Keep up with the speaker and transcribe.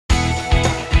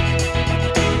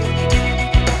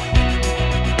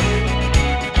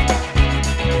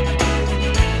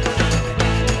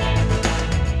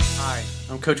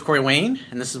Coach Corey Wayne,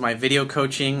 and this is my video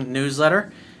coaching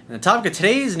newsletter. And the topic of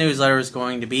today's newsletter is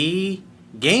going to be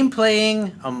game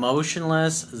playing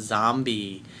emotionless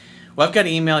zombie. Well, I've got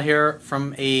an email here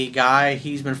from a guy.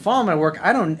 He's been following my work,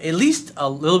 at least a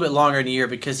little bit longer than a year,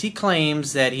 because he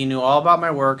claims that he knew all about my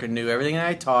work and knew everything that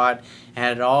I taught and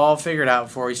had it all figured out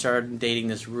before he started dating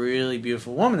this really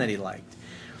beautiful woman that he liked.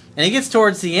 And he gets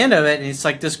towards the end of it, and it's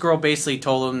like this girl basically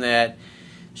told him that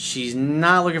she's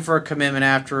not looking for a commitment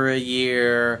after a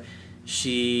year.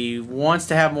 She wants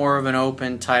to have more of an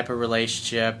open type of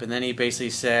relationship. And then he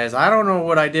basically says, I don't know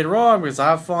what I did wrong because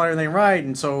I've followed everything right.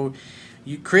 And so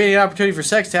you creating an opportunity for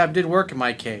sex tab did work in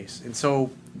my case. And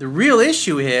so the real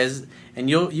issue is, and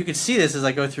you can see this as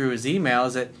I go through his email,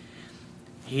 is that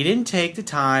he didn't take the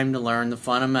time to learn the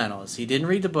fundamentals. He didn't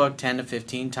read the book 10 to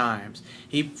 15 times.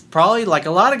 He probably, like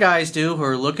a lot of guys do, who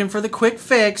are looking for the quick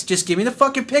fix, just give me the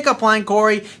fucking pickup line,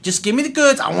 Corey. Just give me the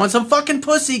goods. I want some fucking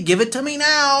pussy. Give it to me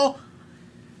now.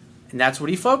 And that's what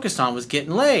he focused on, was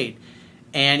getting laid.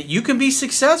 And you can be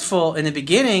successful in the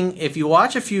beginning if you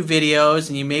watch a few videos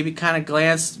and you maybe kind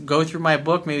of go through my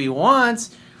book maybe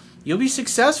once. You'll be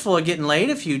successful at getting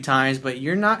laid a few times, but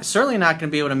you're certainly not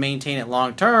going to be able to maintain it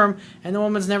long term, and the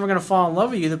woman's never going to fall in love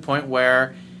with you to the point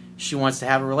where she wants to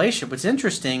have a relationship. What's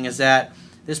interesting is that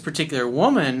this particular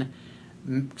woman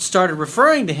started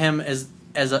referring to him as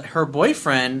her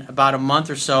boyfriend about a month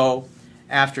or so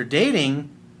after dating,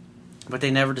 but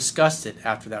they never discussed it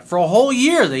after that. For a whole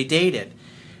year they dated.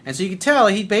 And so you could tell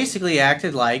he basically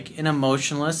acted like an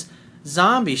emotionless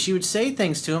zombie. She would say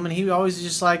things to him and he would always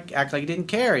just act like he didn't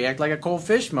care. He acted like a cold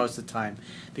fish most of the time.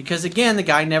 Because again, the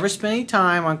guy never spent any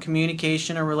time on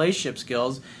communication or relationship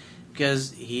skills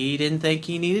because he didn't think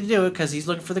he needed to do it, because he's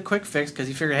looking for the quick fix, because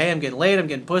he figured, hey, I'm getting laid, I'm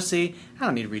getting pussy. I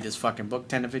don't need to read this fucking book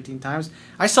 10 to 15 times.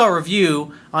 I saw a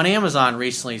review on Amazon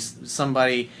recently,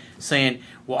 somebody saying,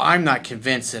 well, I'm not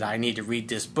convinced that I need to read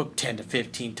this book 10 to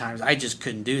 15 times. I just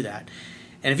couldn't do that.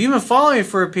 And if you've been following me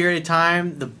for a period of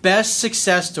time, the best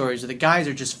success stories are the guys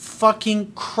are just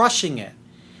fucking crushing it.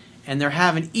 And they're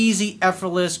having easy,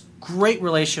 effortless, great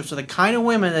relationships with the kind of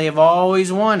women they have always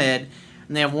wanted.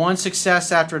 And they have one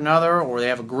success after another, or they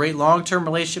have a great long-term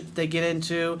relationship that they get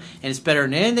into, and it's better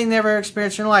than anything they ever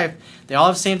experienced in their life. They all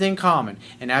have the same thing in common,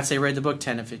 and that's they read the book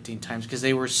 10 to 15 times because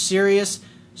they were serious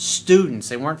students.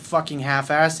 They weren't fucking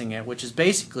half-assing it, which is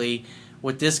basically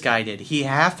what this guy did. He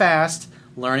half-assed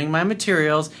learning my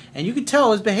materials, and you could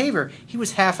tell his behavior. He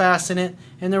was half-assing it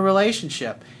in the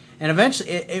relationship. And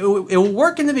eventually, it will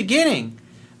work in the beginning,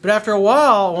 but after a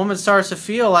while, a woman starts to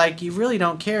feel like you really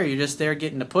don't care. You're just there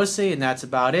getting the pussy, and that's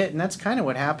about it. And that's kind of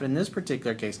what happened in this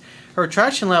particular case. Her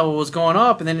attraction level was going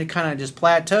up, and then it kind of just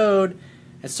plateaued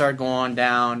and started going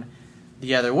down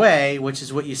the other way, which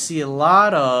is what you see a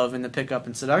lot of in the pickup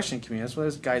and seduction community. That's why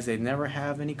those guys, they never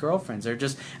have any girlfriends. They're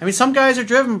just, some guys are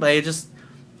driven, but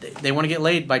they want to get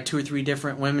laid by 2 or 3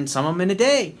 different women, some of them in a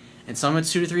day, and some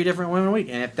it's 2 to 3 different women a week.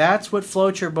 And if that's what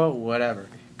floats your boat, whatever,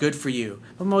 good for you.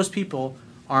 But most people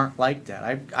aren't like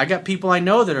that. I got people I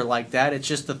know that are like that. It's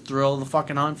just the thrill of the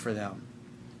fucking hunt for them.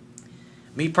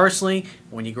 Me personally,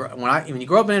 when you grow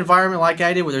up in an environment like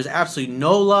I did, where there's absolutely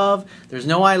no love, there's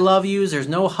no I love yous, there's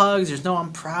no hugs, there's no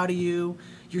I'm proud of you,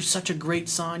 you're such a great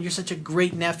son, you're such a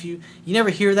great nephew, you never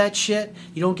hear that shit,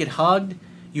 you don't get hugged,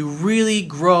 you really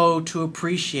grow to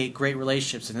appreciate great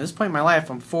relationships. And at this point in my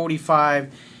life, I'm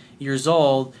 45 years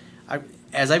old.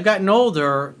 As I've gotten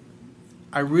older,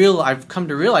 I've come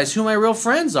to realize who my real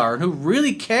friends are and who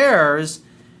really cares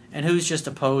and who's just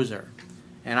a poser.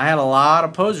 And I had a lot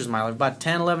of posers in my life. About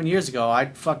 10, 11 years ago, I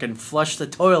fucking flushed the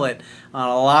toilet on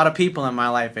a lot of people in my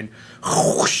life, and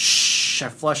whoosh, I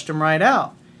flushed them right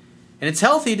out. And it's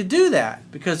healthy to do that,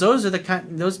 because those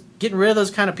getting rid of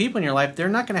those kind of people in your life, they're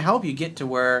not going to help you get to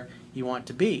where you want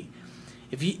to be.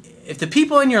 If the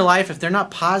people in your life, if they're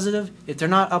not positive, if they're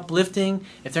not uplifting,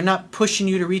 if they're not pushing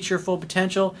you to reach your full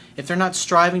potential, if they're not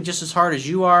striving just as hard as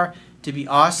you are to be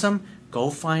awesome, go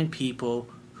find people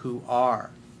who are.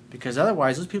 Because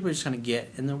otherwise, those people are just going to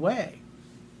get in the way.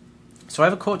 So I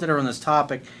have a quote that I wrote on this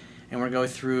topic, and we're going to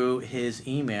go through his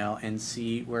email and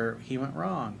see where he went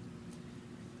wrong.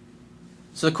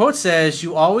 So the quote says,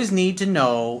 you always need to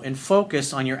know and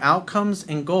focus on your outcomes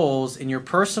and goals in your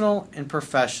personal and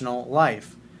professional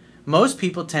life. Most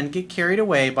people tend to get carried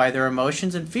away by their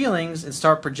emotions and feelings and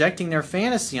start projecting their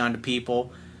fantasy onto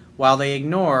people while they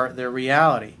ignore their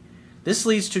reality. This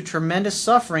leads to tremendous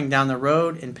suffering down the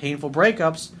road and painful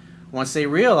breakups once they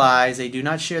realize they do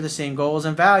not share the same goals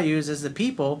and values as the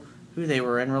people who they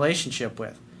were in relationship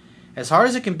with. As hard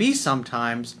as it can be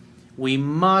sometimes, we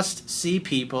must see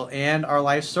people and our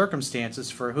life circumstances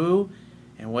for who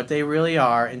and what they really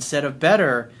are, instead of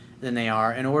better than they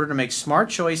are in order to make smart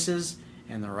choices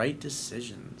and the right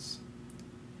decisions.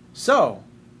 So,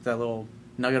 with that little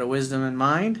nugget of wisdom in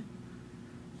mind,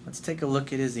 let's take a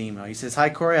look at his email. He says, "Hi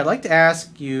Corey, I'd like to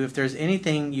ask you if there's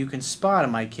anything you can spot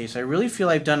in my case. I really feel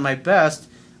I've done my best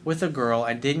with a girl.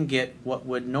 I didn't get what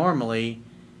would normally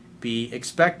be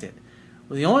expected."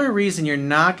 Well, the only reason you're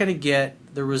not going to get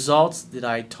the results that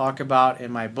I talk about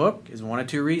in my book is one of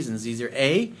two reasons. Either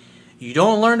A, you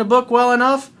don't learn the book well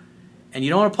enough and you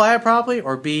don't apply it properly,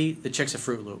 or B, the chick's a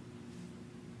Fruit Loop.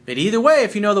 But either way,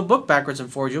 if you know the book backwards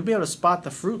and forwards, you'll be able to spot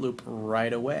the Fruit Loop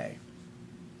right away.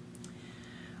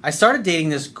 I started dating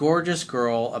this gorgeous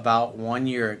girl about 1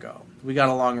 year ago. We got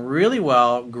along really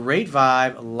well, great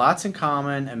vibe, lots in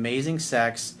common, amazing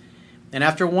sex, and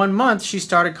after 1 month, she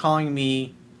started calling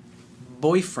me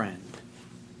boyfriend.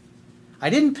 I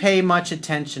didn't pay much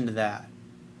attention to that.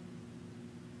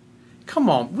 Come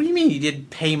on, what do you mean you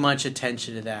didn't pay much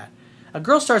attention to that? A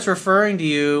girl starts referring to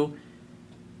you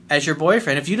as your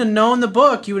boyfriend. If you'd have known the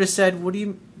book, you would have said,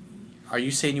 are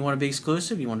you saying you want to be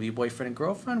exclusive? You want to be boyfriend and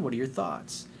girlfriend? What are your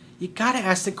thoughts? You got to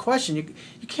ask the question.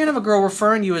 You can't have a girl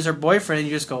referring to you as her boyfriend and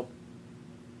you just go,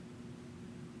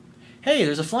 "Hey,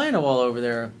 there's a fly in the wall over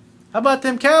there. How about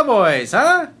them Cowboys,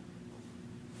 huh?"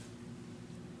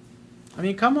 I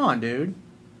mean, come on, dude.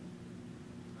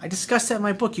 I discussed that in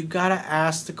my book. You gotta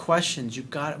ask the questions.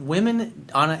 Women,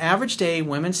 on an average day,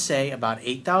 women say about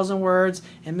 8,000 words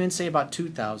and men say about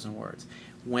 2,000 words.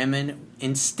 Women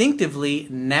instinctively,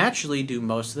 naturally do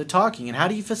most of the talking. And how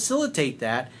do you facilitate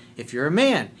that if you're a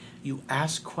man? You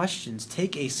ask questions.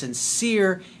 Take a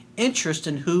sincere interest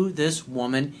in who this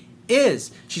woman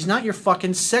is. She's not your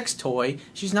fucking sex toy.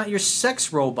 She's not your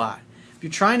sex robot. If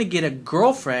you're trying to get a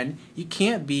girlfriend, you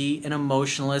can't be an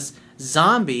emotionless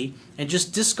zombie and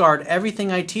just discard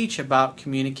everything I teach about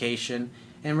communication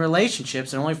and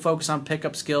relationships and only focus on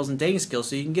pickup skills and dating skills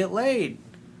so you can get laid.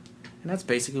 And that's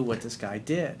basically what this guy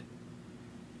did.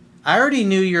 I already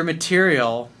knew your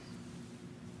material,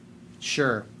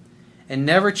 sure, and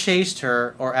never chased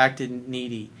her or acted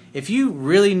needy. If you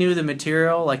really knew the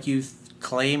material like you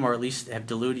claim, or at least have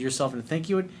deluded yourself into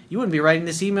thinking you wouldn't be writing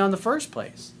this email in the first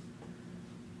place.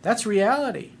 That's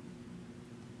reality.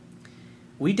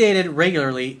 We dated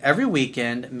regularly every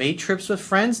weekend, made trips with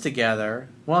friends together.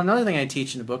 Well, another thing I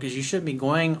teach in the book is you shouldn't be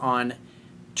going on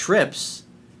trips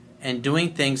and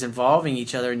doing things involving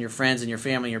each other and your friends and your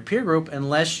family and your peer group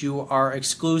unless you are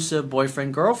exclusive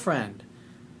boyfriend-girlfriend.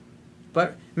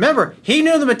 But remember, he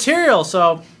knew the material,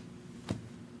 so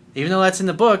even though that's in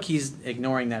the book, he's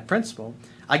ignoring that principle.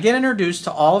 I get introduced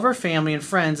to all of her family and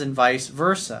friends and vice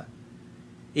versa.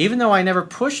 Even though I never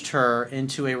pushed her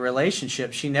into a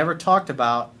relationship, she never talked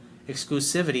about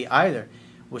exclusivity either.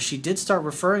 Well, she did start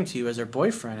referring to you as her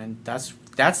boyfriend, and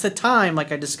that's the time, like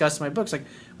I discussed in my books. Like,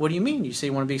 what do you mean? You say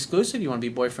you want to be exclusive? You want to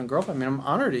be boyfriend, girlfriend? I mean, I'm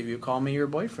honored if you call me your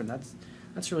boyfriend.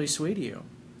 That's really sweet of you.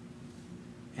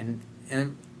 And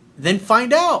then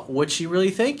find out what she's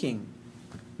really thinking.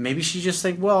 Maybe she just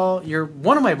think, well, you're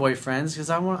one of my boyfriends because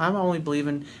I'm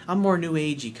more new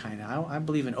agey kind of. I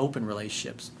believe in open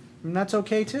relationships. And that's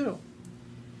okay too.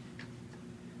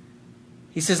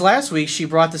 He says last week she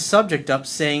brought the subject up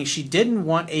saying she didn't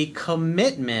want a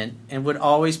commitment and would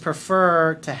always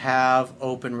prefer to have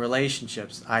open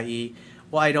relationships, i.e.,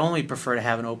 well, I'd only prefer to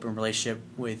have an open relationship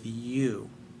with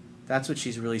you. That's what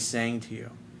she's really saying to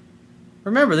you.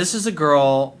 Remember, this is a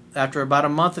girl, after about a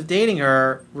month of dating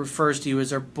her, refers to you as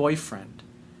her boyfriend.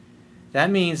 That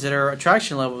means that her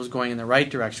attraction level is going in the right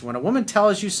direction. When a woman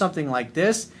tells you something like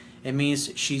this, it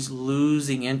means she's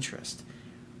losing interest.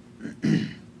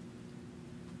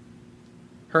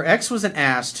 Her ex was an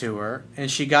ass to her,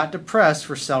 and she got depressed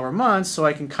for several months, so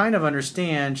I can kind of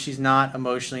understand she's not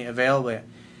emotionally available yet.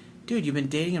 Dude, you've been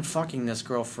dating and fucking this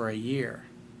girl for a year.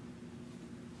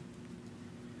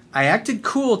 I acted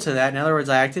cool to that. In other words,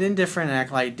 I acted indifferent and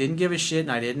acted like I didn't give a shit,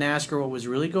 and I didn't ask her what was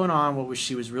really going on,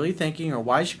 she was really thinking, or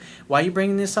why are you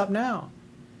bringing this up now?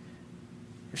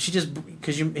 If she just,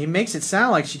 because he makes it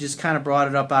sound like she just kind of brought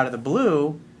it up out of the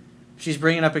blue. She's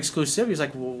bringing up exclusivity. He's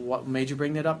like, well, what made you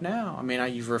bring that up now? I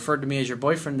mean, you've referred to me as your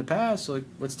boyfriend in the past, so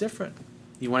what's different?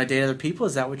 You want to date other people?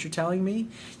 Is that what you're telling me?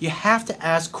 You have to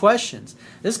ask questions.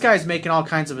 This guy's making all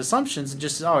kinds of assumptions and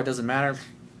just, it doesn't matter.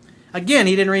 Again,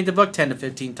 he didn't read the book 10 to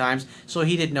 15 times, so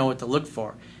he didn't know what to look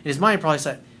for. In his mind, he probably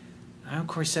said, I know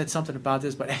Corey said something about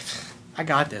this, but I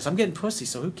got this. I'm getting pussy,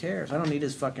 so who cares? I don't need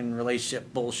his fucking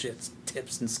relationship bullshit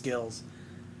tips and skills.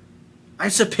 I'm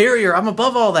superior. I'm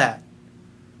above all that.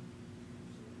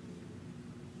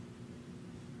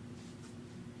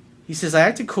 He says, I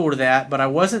acted cool to that, but I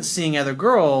wasn't seeing other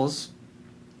girls.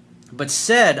 but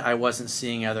said I wasn't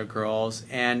seeing other girls,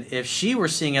 and if she were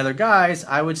seeing other guys,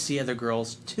 I would see other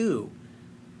girls too.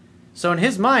 So in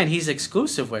his mind, he's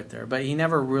exclusive with her, but he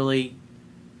never really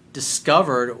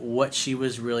discovered what she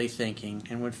was really thinking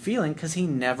and what feeling because he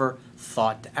never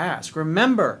thought to ask.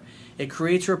 Remember, it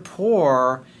creates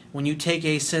rapport when you take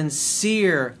a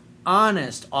sincere,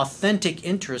 honest, authentic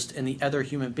interest in the other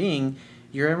human being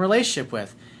you're in a relationship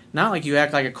with. Not like you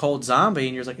act like a cold zombie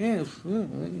and you're just like,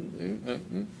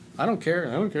 I don't care,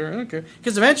 I don't care, I don't care.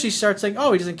 Because eventually she starts saying,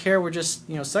 oh, he doesn't care, we're just,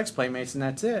 sex playmates and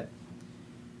that's it.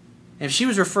 And if she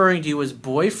was referring to you as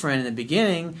boyfriend in the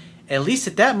beginning, at least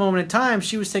at that moment in time,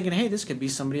 she was thinking, hey, this could be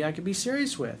somebody I could be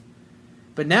serious with.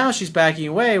 But now she's backing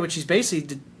away. What she's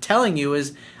basically telling you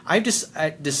is, I've just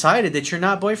decided that you're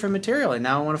not boyfriend material, and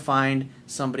now I want to find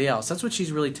somebody else. That's what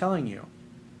she's really telling you.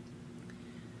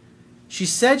 She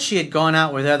said she had gone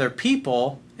out with other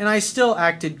people, and I still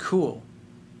acted cool.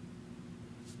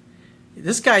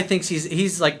 This guy thinks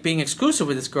he's like being exclusive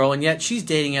with this girl, and yet she's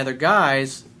dating other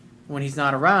guys when he's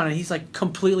not around, and he's like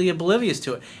completely oblivious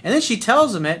to it. And then she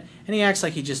tells him it, and he acts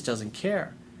like he just doesn't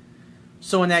care.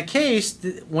 So in that case,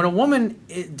 when a woman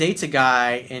dates a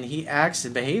guy and he acts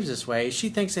and behaves this way, she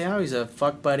thinks, oh, he's a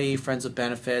fuck buddy, friends with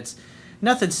benefits,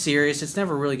 nothing serious, it's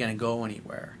never really going to go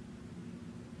anywhere.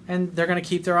 And they're going to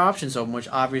keep their options open, which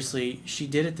obviously she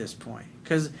did at this point.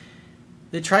 Because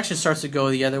the attraction starts to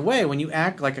go the other way. When you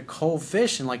act like a cold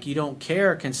fish and like you don't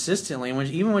care consistently, and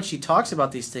even when she talks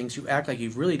about these things, you act like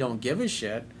you really don't give a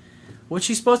shit, what's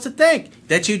she supposed to think?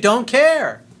 That you don't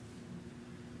care.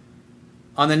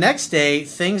 On the next day,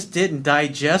 things didn't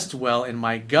digest well in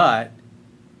my gut.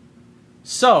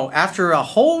 So, after a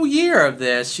whole year of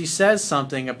this, she says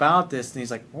something about this, and he's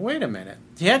like, well, wait a minute.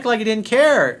 He acted like he didn't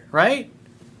care, right?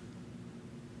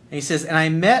 And he says, and I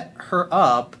met her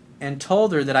up and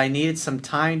told her that I needed some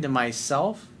time to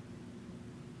myself.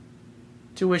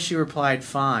 To which she replied,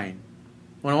 fine.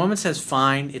 When a woman says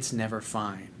fine, it's never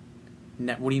fine.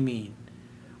 What do you mean?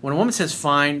 When a woman says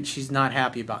fine, she's not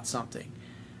happy about something.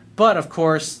 But, of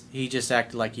course, he just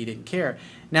acted like he didn't care.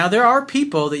 Now, there are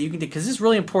people that you can do, because this is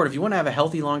really important. If you want to have a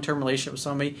healthy long-term relationship with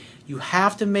somebody, you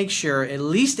have to make sure, at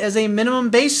least as a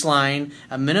minimum baseline,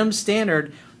 a minimum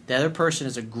standard, the other person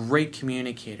is a great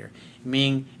communicator.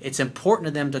 Meaning, it's important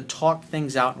to them to talk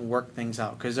things out and work things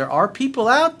out. Because there are people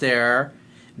out there,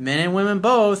 men and women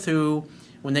both, who,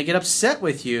 when they get upset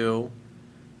with you,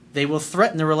 they will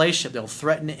threaten the relationship. They'll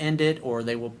threaten to end it, or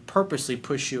they will purposely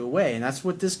push you away. And that's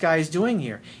what this guy is doing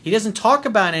here. He doesn't talk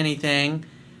about anything,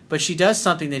 but she does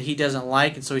something that he doesn't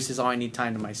like, and so he says, oh, I need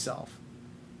time to myself.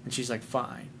 And she's like,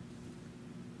 fine.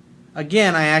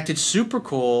 Again, I acted super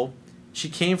cool. She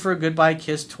came for a goodbye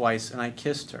kiss twice, and I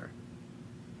kissed her.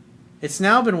 It's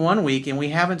now been 1 week, and we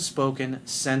haven't spoken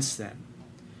since then.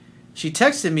 She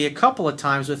texted me a couple of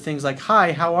times with things like,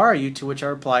 hi, how are you? To which I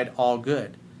replied, all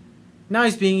good. Now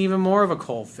he's being even more of a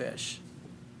cold fish.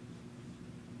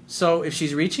 So if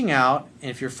she's reaching out,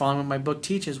 and if you're following what my book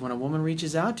teaches, when a woman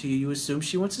reaches out to you, you assume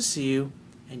she wants to see you,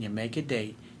 and you make a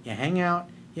date. You hang out,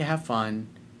 you have fun,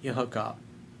 you hook up.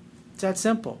 It's that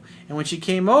simple. And when she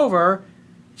came over,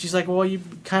 she's like, well, you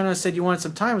kind of said you wanted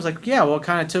some time. I was like, yeah, well, it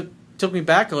kind of took me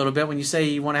back a little bit when you say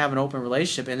you want to have an open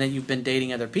relationship and then you've been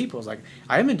dating other people. It's like,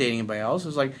 I haven't been dating anybody else. It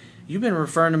was like, you've been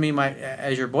referring to me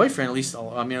as your boyfriend, at least,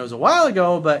 I mean, it was a while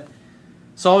ago, but...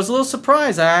 So I was a little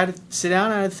surprised. I had to sit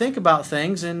down and I had to think about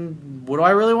things, and what do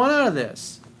I really want out of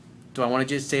this? Do I want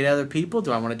to just date other people?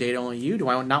 Do I want to date only you? Do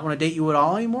I not want to date you at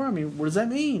all anymore? I mean, what does that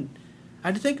mean? I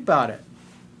had to think about it.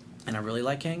 And I really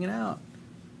like hanging out.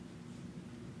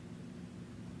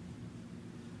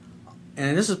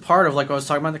 And this is part of, like I was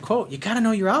talking about in the quote, you got to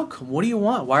know your outcome. What do you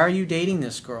want? Why are you dating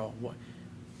this girl?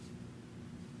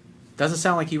 Doesn't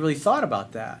sound like he really thought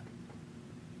about that.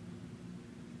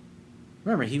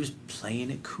 Remember, he was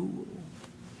playing it cool,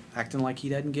 acting like he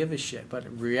doesn't give a shit. But the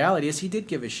reality is he did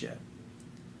give a shit.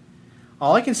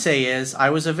 All I can say is I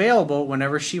was available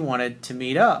whenever she wanted to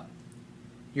meet up.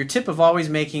 Your tip of always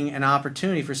making an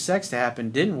opportunity for sex to happen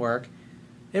didn't work.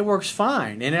 It works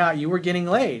fine. And you were getting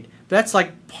laid. But that's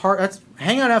like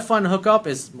hang out, have fun, hook up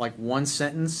is like one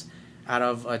sentence out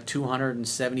of a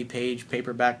 270-page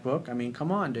paperback book. I mean,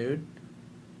 come on, dude.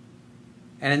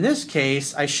 And in this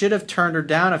case, I should have turned her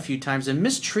down a few times and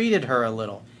mistreated her a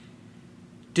little.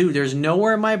 Dude, there's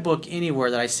nowhere in my book anywhere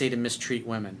that I say to mistreat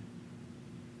women.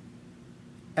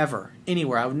 Ever.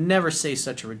 Anywhere. I would never say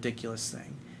such a ridiculous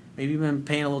thing. Maybe you've been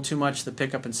paying a little too much to the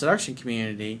pickup and seduction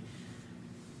community,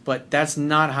 but that's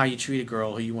not how you treat a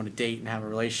girl who you want to date and have a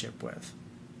relationship with.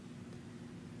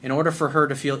 In order for her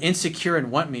to feel insecure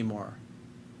and want me more.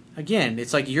 Again,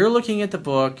 it's like you're looking at the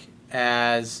book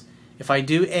as, if I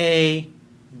do A,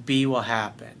 B will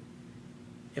happen.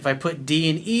 If I put D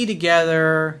and E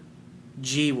together,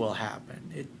 G will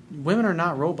happen. Women are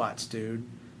not robots, dude.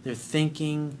 They're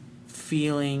thinking,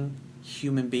 feeling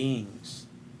human beings.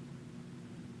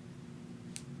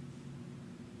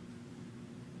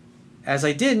 As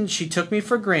I didn't, she took me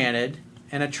for granted,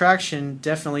 and attraction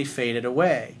definitely faded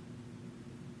away.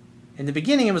 In the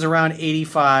beginning, it was around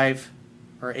 85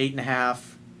 or 8.5,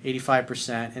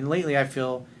 85%, and lately I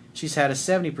feel she's had a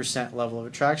 70% level of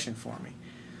attraction for me.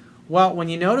 Well, when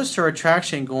you notice her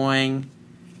attraction going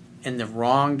in the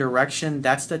wrong direction,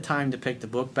 that's the time to pick the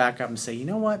book back up and say, you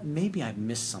know what, maybe I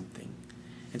missed something.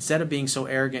 Instead of being so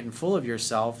arrogant and full of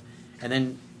yourself and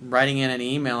then writing in an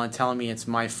email and telling me it's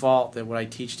my fault that what I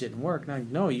teach didn't work.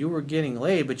 No, you were getting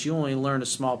laid, but you only learned a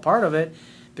small part of it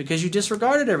because you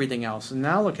disregarded everything else. And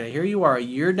now look at it. Here you are a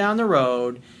year down the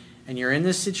road, and you're in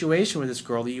this situation with this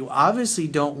girl that you obviously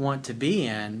don't want to be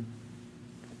in,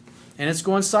 and it's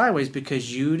going sideways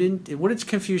because you didn't. What did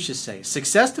Confucius say?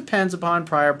 Success depends upon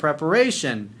prior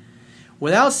preparation.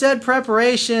 Without said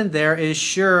preparation, there is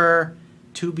sure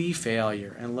to be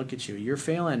failure. And look at you. You're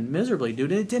failing miserably,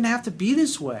 dude. And it didn't have to be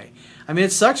this way. I mean,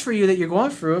 it sucks for you that you're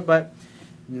going through it, but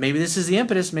maybe this is the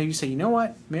impetus. Maybe you say, you know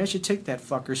what? Maybe I should take that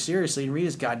fucker seriously and read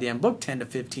his goddamn book 10 to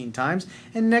 15 times.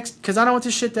 And next, because I don't want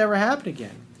this shit to ever happen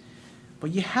again.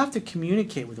 But you have to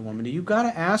communicate with a woman. You got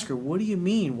to ask her, what do you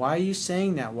mean? Why are you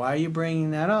saying that? Why are you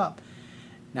bringing that up?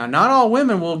 Now, not all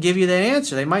women will give you that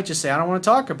answer. They might just say, I don't want to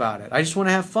talk about it. I just want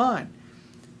to have fun.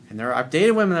 And I've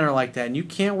dated women that are like that, and you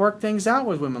can't work things out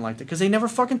with women like that because they never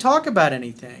fucking talk about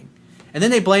anything. And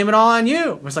then they blame it all on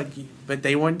you. It's like, but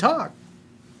they wouldn't talk.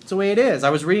 It's the way it is. I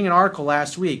was reading an article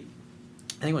last week.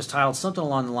 I think it was titled something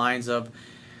along the lines of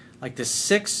like the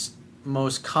 6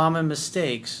 most common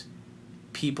mistakes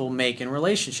people make in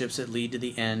relationships that lead to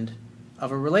the end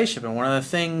of a relationship. And one of the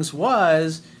things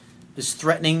was this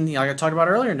threatening, like I talked about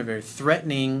earlier in the video,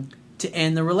 threatening to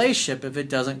end the relationship if it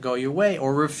doesn't go your way,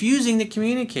 or refusing to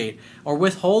communicate, or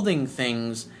withholding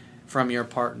things from your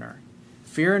partner.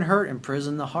 Fear and hurt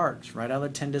imprison the heart. It's right out of the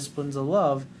 10 Disciplines of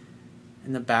Love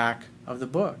in the back of the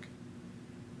book.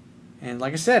 And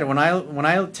like I said, when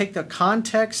I take the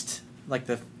context, like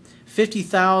the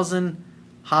 50,000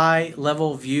 high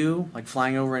level view, like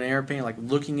flying over an airplane, like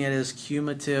looking at his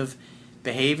cumulative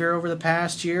behavior over the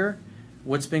past year,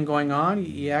 what's been going on,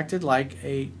 he acted like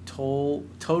a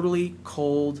totally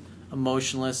cold,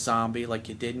 emotionless zombie, like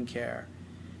you didn't care.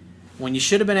 When you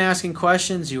should have been asking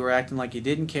questions, you were acting like you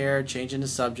didn't care, changing the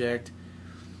subject.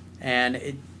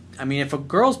 And if a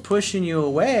girl's pushing you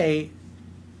away,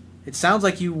 it sounds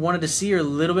like you wanted to see her a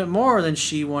little bit more than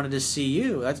she wanted to see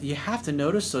you. You have to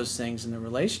notice those things in the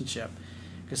relationship.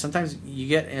 Because sometimes you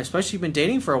get, especially if you've been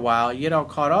dating for a while, you get all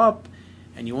caught up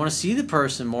and you want to see the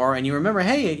person more, and you remember,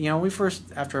 hey,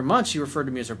 after a month, she referred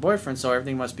to me as her boyfriend, so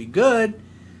everything must be good.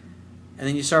 And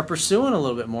then you start pursuing a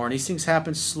little bit more, and these things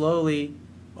happen slowly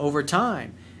over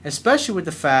time, especially with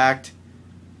the fact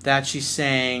that she's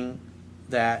saying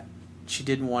that she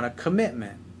didn't want a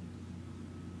commitment.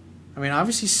 I mean,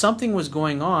 obviously something was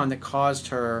going on that caused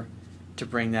her to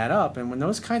bring that up, and when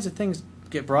those kinds of things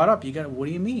get brought up, you got, what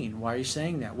do you mean? Why are you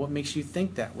saying that? What makes you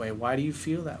think that way? Why do you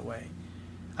feel that way?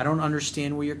 I don't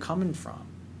understand where you're coming from.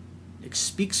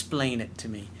 Explain it to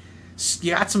me.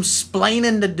 You got some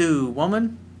splaining to do,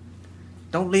 woman.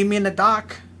 Don't leave me in the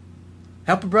dark.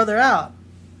 Help a brother out.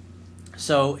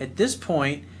 So at this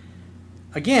point,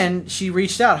 again, she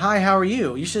reached out. Hi, how are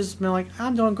you? You should have been like,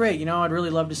 I'm doing great. I'd really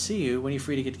love to see you when you're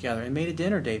free to get together. And made a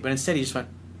dinner date. But instead he just went,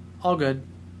 all good.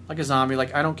 Like a zombie.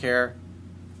 Like, I don't care.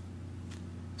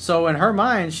 So in her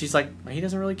mind, she's like, he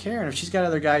doesn't really care. And if she's got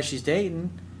other guys she's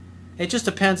dating, it just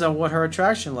depends on what her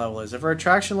attraction level is. If her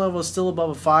attraction level is still above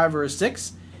a 5 or a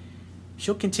 6,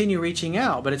 she'll continue reaching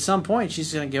out. But at some point,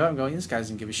 she's going to give up and go, this guy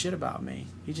doesn't give a shit about me.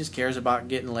 He just cares about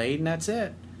getting laid, and that's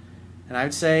it. And I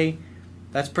would say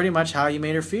that's pretty much how you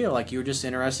made her feel. Like you were just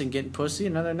interested in getting pussy,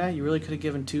 and other than that, you really could have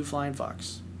given 2 flying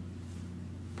fucks.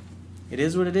 It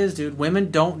is what it is, dude. Women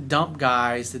don't dump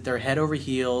guys that they're head over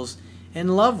heels in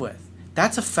love with.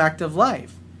 That's a fact of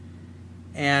life.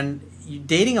 And you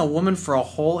dating a woman for a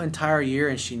whole entire year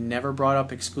and she never brought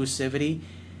up exclusivity,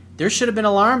 there should have been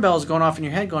alarm bells going off in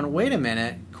your head going, wait a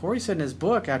minute. Corey said in his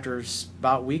book after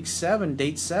about week 7,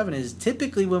 date 7 is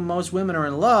typically when most women are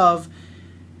in love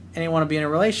and they want to be in a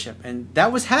relationship. And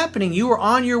that was happening. You were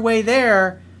on your way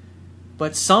there,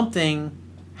 but something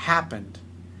happened.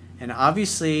 And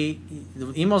obviously,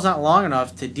 the email's not long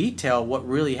enough to detail what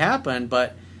really happened,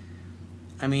 but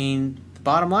I mean, the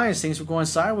bottom line is things were going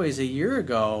sideways a year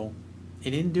ago.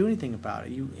 It didn't do anything about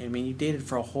it. You dated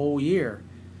for a whole year.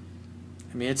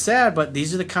 I mean, it's sad, but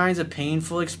these are the kinds of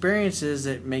painful experiences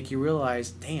that make you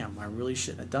realize, damn, I really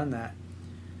shouldn't have done that.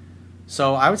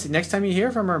 So I would say next time you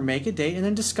hear from her, make a date and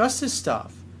then discuss this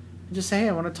stuff. And just say, hey,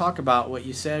 I want to talk about what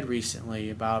you said recently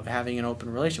about having an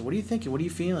open relationship. What are you thinking? What are you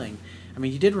feeling? I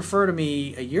mean, you did refer to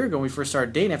me a year ago when we first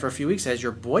started dating after a few weeks as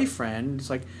your boyfriend. It's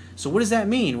like, so what does that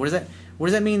mean? What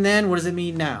does that mean then? What does it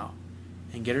mean now?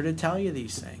 And get her to tell you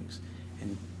these things.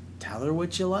 And tell her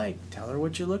what you like. Tell her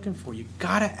what you're looking for. You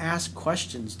gotta ask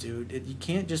questions, dude. You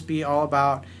can't just be all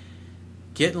about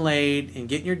getting laid and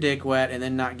getting your dick wet and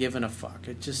then not giving a fuck.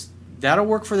 That'll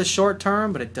work for the short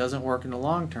term, but it doesn't work in the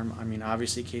long term. I mean,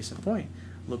 obviously, case in point.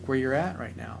 Look where you're at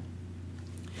right now.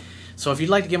 So if you'd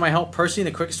like to get my help personally,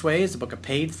 the quickest way is to book a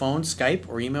paid phone, Skype,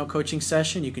 or email coaching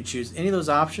session. You can choose any of those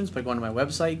options by going to my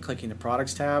website, clicking the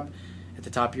products tab at the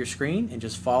top of your screen, and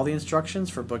just follow the instructions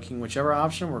for booking whichever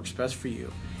option works best for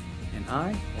you. And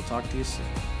I will talk to you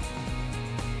soon.